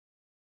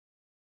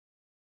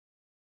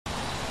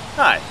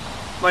Hi,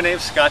 my name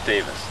is Scott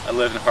Davis. I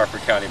live in Harford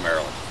County,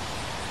 Maryland.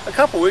 A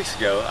couple weeks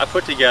ago, I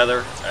put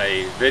together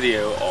a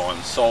video on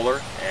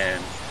solar,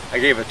 and I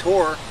gave a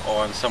tour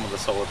on some of the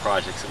solar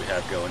projects that we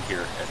have going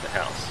here at the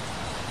house.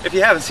 If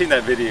you haven't seen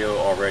that video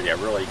already, I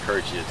really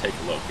encourage you to take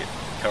a look. It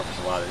covers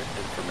a lot of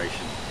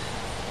information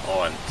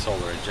on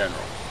solar in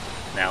general.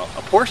 Now,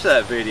 a portion of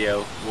that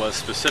video was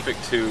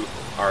specific to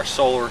our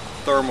solar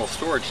thermal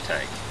storage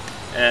tank,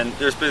 and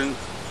there's been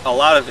a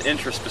lot of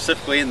interest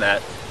specifically in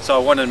that, so I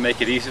wanted to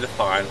make it easy to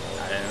find,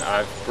 and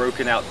I've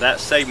broken out that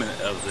segment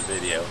of the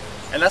video,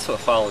 and that's what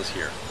follows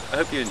here. I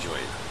hope you enjoy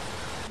it.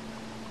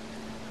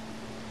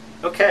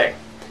 Okay,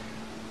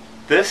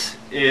 this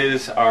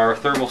is our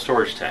thermal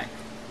storage tank.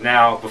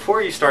 Now,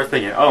 before you start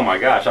thinking, oh my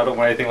gosh, I don't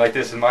want anything like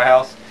this in my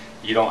house,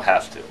 you don't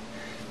have to.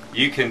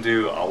 You can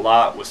do a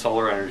lot with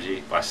solar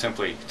energy by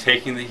simply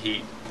taking the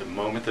heat the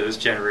moment that it's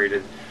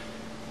generated,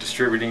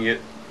 distributing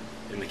it,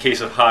 in the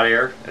case of hot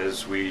air,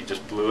 as we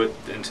just blew it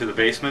into the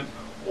basement,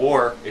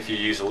 or if you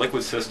use a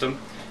liquid system,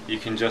 you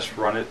can just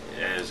run it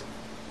as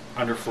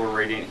underfloor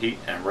radiant heat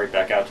and right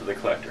back out to the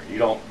collector. You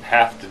don't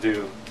have to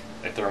do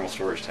a thermal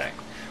storage tank.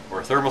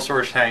 Where a thermal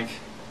storage tank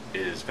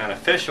is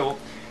beneficial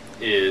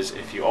is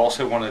if you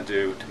also want to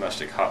do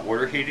domestic hot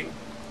water heating,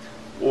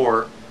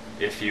 or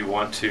if you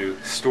want to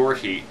store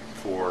heat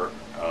for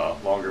a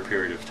longer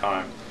period of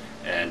time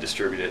and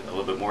distribute it a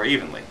little bit more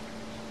evenly.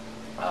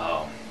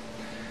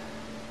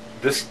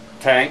 This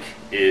tank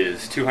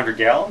is 200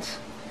 gallons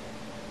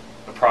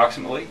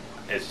approximately.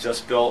 It's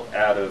just built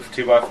out of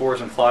 2x4s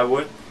and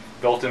plywood,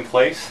 built in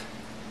place.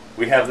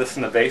 We have this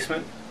in the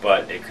basement,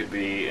 but it could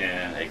be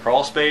in a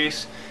crawl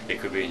space, it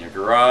could be in your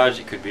garage,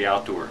 it could be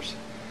outdoors.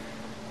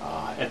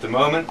 At the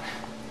moment,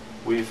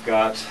 we've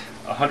got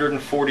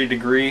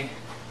 140-degree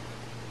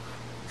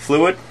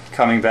fluid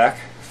coming back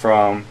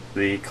from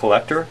the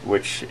collector,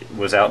 which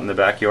was out in the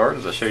backyard,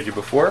 as I showed you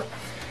before.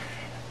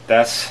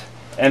 That's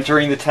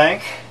entering the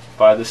tank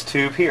by this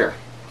tube here.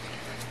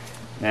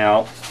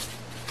 Now,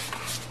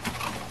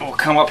 we'll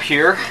come up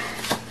here.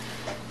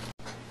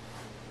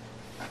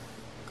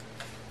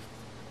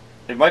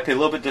 It might be a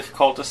little bit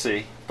difficult to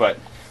see, but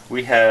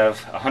we have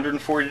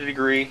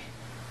 140-degree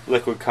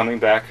liquid coming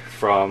back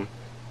from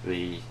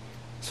the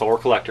solar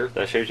collector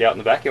that I showed you out in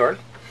the backyard.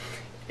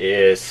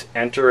 It's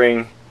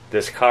entering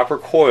this copper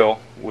coil,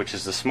 which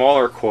is the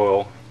smaller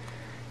coil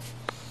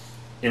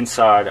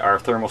inside our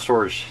thermal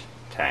storage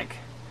tank.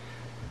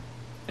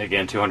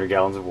 Again, 200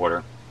 gallons of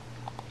water.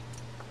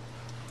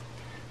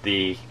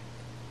 The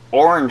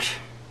orange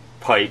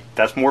pipe,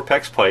 that's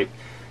Morpex pipe,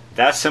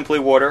 that's simply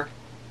water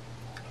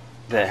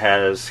that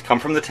has come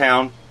from the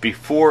town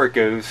before it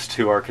goes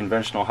to our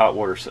conventional hot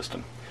water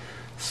system.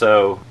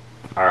 So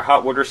our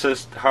hot water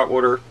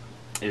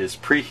is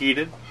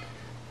preheated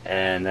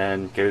and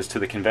then goes to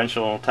the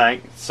conventional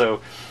tank.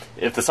 So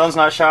if the sun's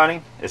not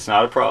shining, it's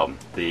not a problem.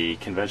 The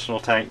conventional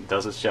tank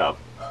does its job.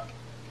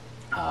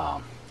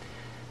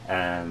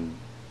 And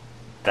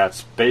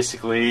that's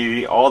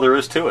basically all there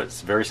is to it.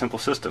 It's a very simple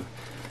system.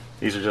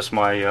 These are just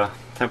my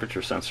temperature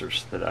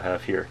sensors that I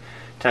have here.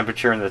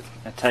 Temperature in the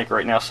tank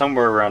right now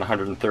somewhere around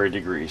 130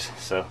 degrees.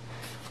 So,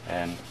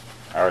 and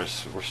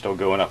ours, we're still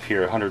going up here,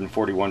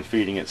 141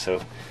 feeding it,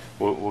 so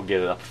we'll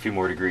get it up a few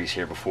more degrees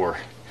here before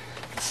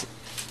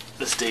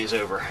this day's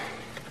over.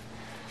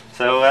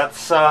 So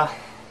that's our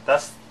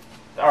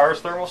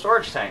thermal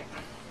storage tank.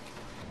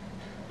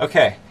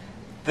 Okay,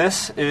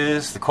 this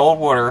is the cold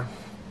water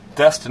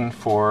destined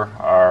for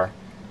our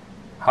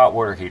hot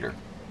water heater.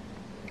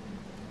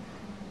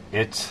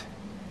 It's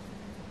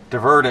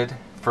diverted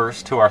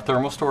first to our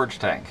thermal storage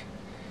tank.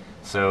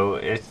 So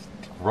it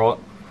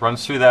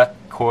runs through that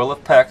coil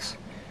of PEX,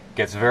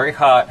 gets very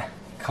hot,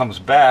 comes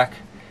back,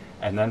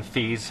 and then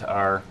feeds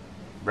our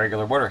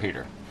regular water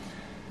heater.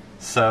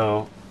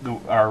 So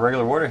our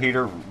regular water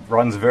heater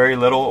runs very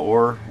little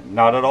or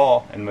not at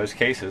all in most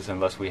cases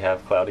unless we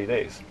have cloudy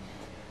days.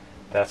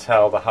 That's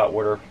how the hot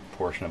water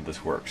portion of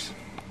this works.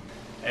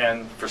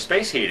 And for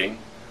space heating,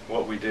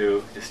 what we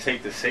do is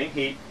take the same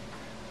heat,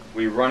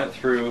 we run it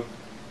through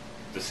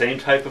the same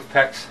type of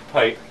PEX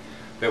pipe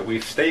that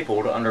we've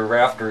stapled under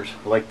rafters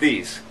like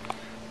these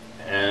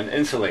and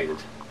insulated.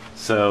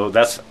 So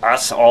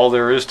that's all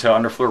there is to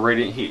underfloor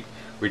radiant heat.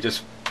 We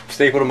just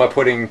stapled them by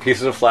putting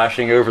pieces of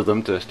flashing over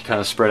them to kind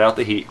of spread out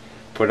the heat,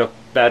 put up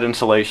bad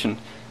insulation,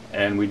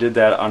 and we did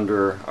that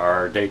under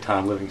our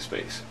daytime living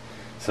space.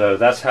 So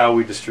that's how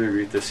we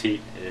distribute this heat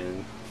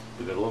in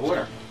the middle of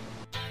winter.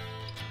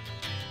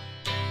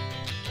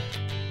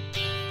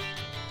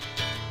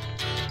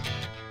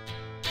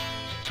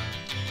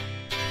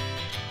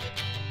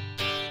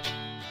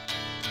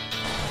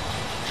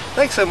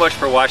 Thanks so much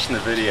for watching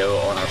the video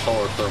on our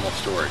solar thermal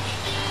storage.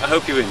 I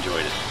hope you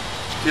enjoyed it.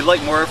 If you'd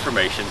like more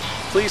information,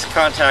 please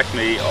contact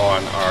me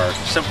on our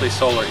Simply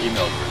Solar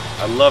email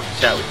group. I'd love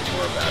to chat with you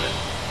more about it.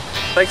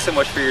 Thanks so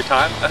much for your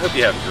time. I hope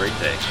you have a great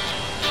day.